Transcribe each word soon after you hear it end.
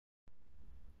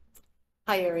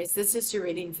Hi Aries, this is your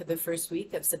reading for the first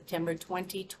week of September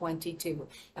 2022,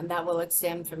 and that will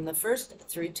extend from the 1st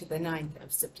through to the 9th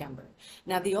of September.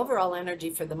 Now, the overall energy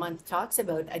for the month talks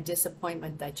about a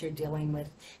disappointment that you're dealing with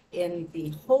in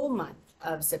the whole month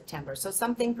of September. So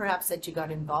something perhaps that you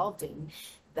got involved in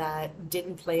that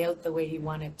didn't play out the way you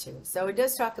wanted to. So it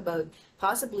does talk about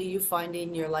possibly you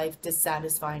finding your life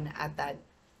dissatisfying at that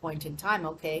point in time,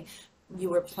 okay? You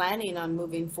were planning on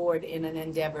moving forward in an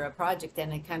endeavor, a project,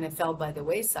 and it kind of fell by the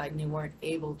wayside and you weren't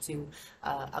able to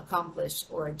accomplish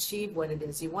or achieve what it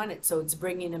is you wanted. So it's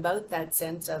bringing about that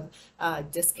sense of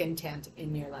discontent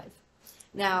in your life.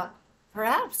 Now,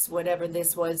 perhaps whatever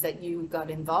this was that you got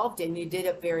involved in, you did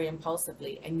it very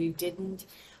impulsively and you didn't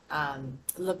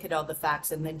look at all the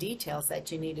facts and the details that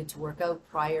you needed to work out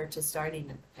prior to starting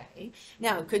it, okay?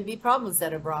 Now, it could be problems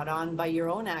that are brought on by your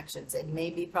own actions. It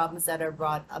may be problems that are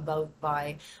brought about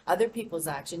by other people's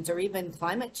actions or even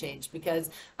climate change, because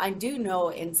I do know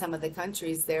in some of the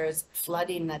countries there's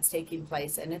flooding that's taking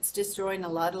place and it's destroying a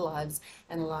lot of lives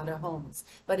and a lot of homes.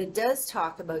 But it does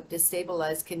talk about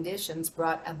destabilized conditions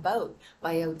brought about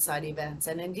by outside events,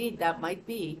 and indeed that might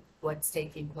be what's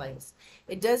taking place.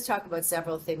 It does talk about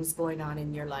several things going on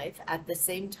in your life at the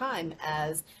same time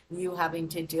as you having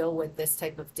to deal with this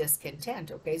type of discontent,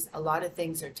 okay? A lot of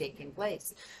things are taking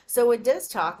place. So it does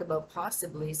talk about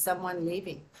possibly someone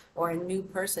leaving or a new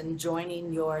person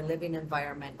joining your living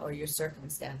environment or your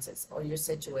circumstances or your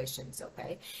situations,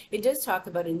 okay? It does talk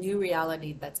about a new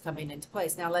reality that's coming into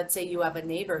place. Now, let's say you have a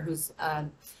neighbor who's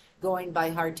going by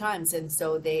hard times, and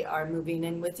so they are moving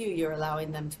in with you. You're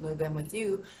allowing them to move in with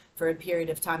you for a period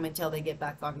of time until they get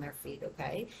back on their feet,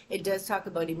 okay? It does talk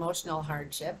about emotional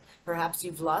hardship. Perhaps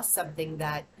you've lost something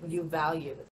that you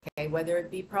valued, okay? Whether it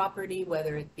be property,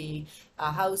 whether it be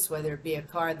a house, whether it be a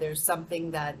car, there's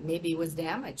something that maybe was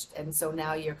damaged. And so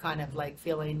now you're kind of like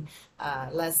feeling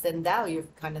less than thou. You're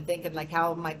kind of thinking like,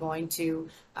 how am I going to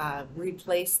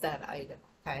replace that item,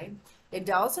 okay? It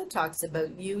also talks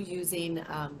about you using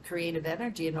creative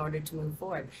energy in order to move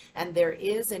forward. And there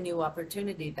is a new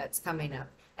opportunity that's coming up.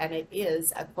 And it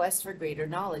is a quest for greater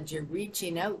knowledge. You're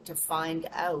reaching out to find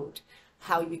out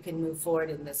how you can move forward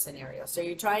in this scenario. So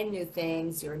you're trying new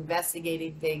things, you're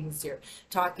investigating things, you're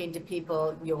talking to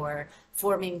people, you're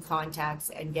forming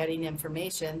contacts and getting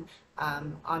information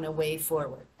on a way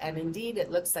forward. And indeed,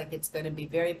 it looks like it's going to be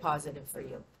very positive for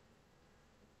you.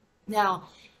 Now,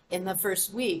 in the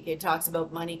first week, it talks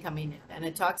about money coming in, and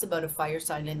it talks about a fire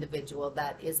sign individual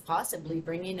that is possibly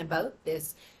bringing about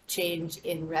this change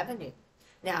in revenue.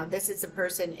 Now, this is a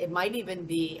person, it might even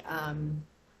be a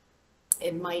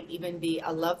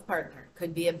love partner,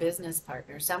 could be a business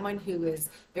partner, someone who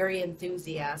is very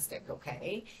enthusiastic,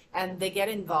 okay? And they get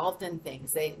involved in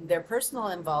things. Their personal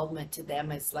involvement to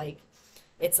them is like,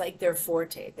 it's like their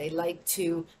forte. They like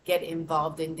to get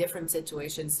involved in different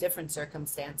situations, different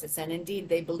circumstances, and indeed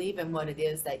they believe in what it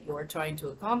is that you're trying to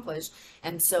accomplish,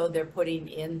 and so they're putting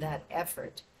in that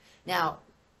effort. Now,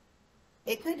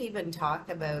 it could even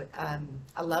talk about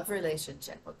a love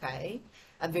relationship, okay?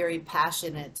 A very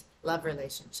passionate love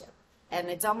relationship. And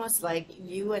it's almost like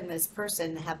you and this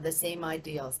person have the same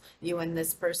ideals. You and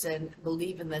this person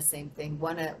believe in the same thing,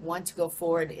 want to go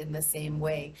forward in the same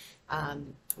way,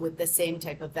 with the same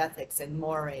type of ethics and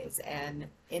mores and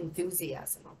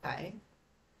enthusiasm, okay?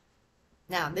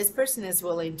 Now, this person is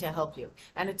willing to help you,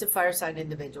 and it's a fire sign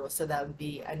individual, so that would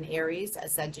be an Aries, a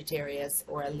Sagittarius,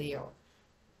 or a Leo.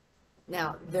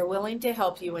 Now, they're willing to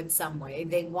help you in some way.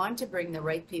 They want to bring the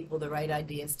right people, the right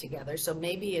ideas together. So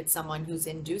maybe it's someone who's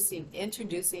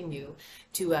introducing you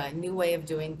to a new way of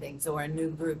doing things, or a new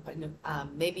group,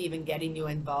 maybe even getting you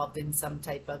involved in some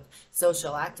type of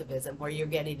social activism where you're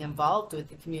getting involved with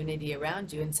the community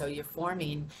around you, and so you're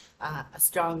forming a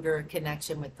stronger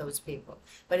connection with those people.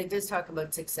 But it does talk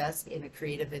about success in a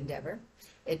creative endeavor.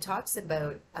 It talks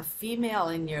about a female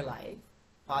in your life,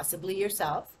 possibly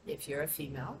yourself, if you're a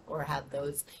female or have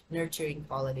those nurturing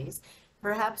qualities.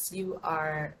 Perhaps you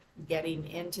are getting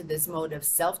into this mode of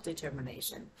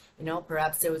self-determination. You know,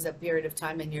 perhaps there was a period of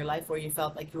time in your life where you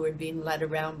felt like you were being led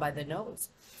around by the nose.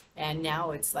 And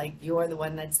now it's like you're the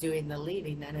one that's doing the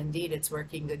leading, and indeed it's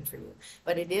working good for you.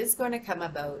 But it is going to come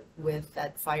about with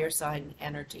that fire sign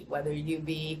energy, whether you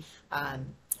be,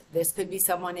 this could be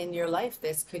someone in your life,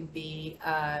 this could be,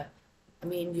 I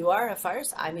mean, you are a fire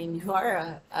sign. You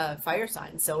are a fire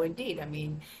sign. So indeed, I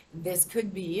mean, this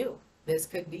could be you. This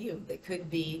could be you. It could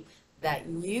be that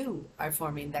you are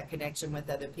forming that connection with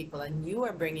other people, and you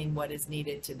are bringing what is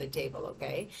needed to the table,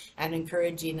 okay? And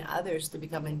encouraging others to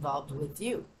become involved with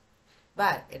you.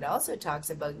 But it also talks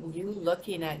about you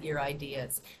looking at your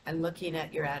ideas and looking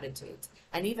at your attitudes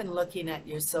and even looking at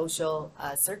your social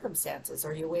circumstances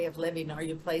or your way of living or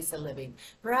your place of living.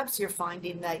 Perhaps you're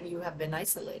finding that you have been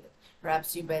isolated.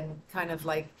 Perhaps you've been kind of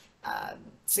like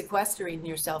sequestering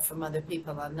yourself from other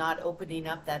people and not opening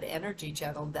up that energy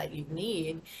channel that you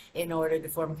need in order to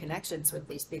form connections with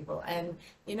these people. And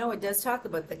you know, it does talk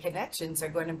about the connections are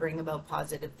going to bring about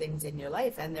positive things in your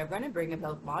life, and they're going to bring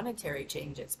about monetary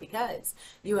changes because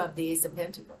you have the Ace of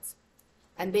Pentacles.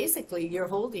 And basically, you're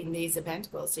holding the Ace of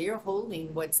Pentacles. So you're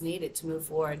holding what's needed to move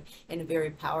forward in a very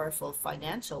powerful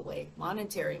financial way,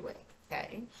 monetary way.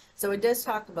 Okay, so it does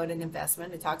talk about an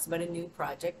investment. It talks about a new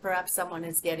project. Perhaps someone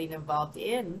is getting involved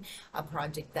in a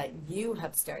project that you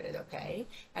have started, okay?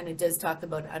 And it does talk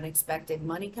about unexpected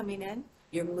money coming in.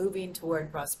 You're moving toward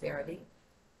prosperity.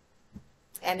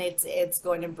 And it's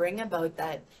going to bring about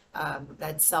that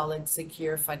that solid,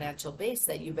 secure financial base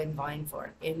that you've been vying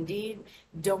for. Indeed,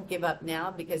 don't give up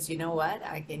now, because you know what?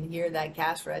 I can hear that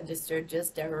cash register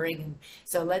just ringing.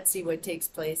 So let's see what takes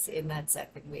place in that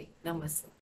second week. Namaste.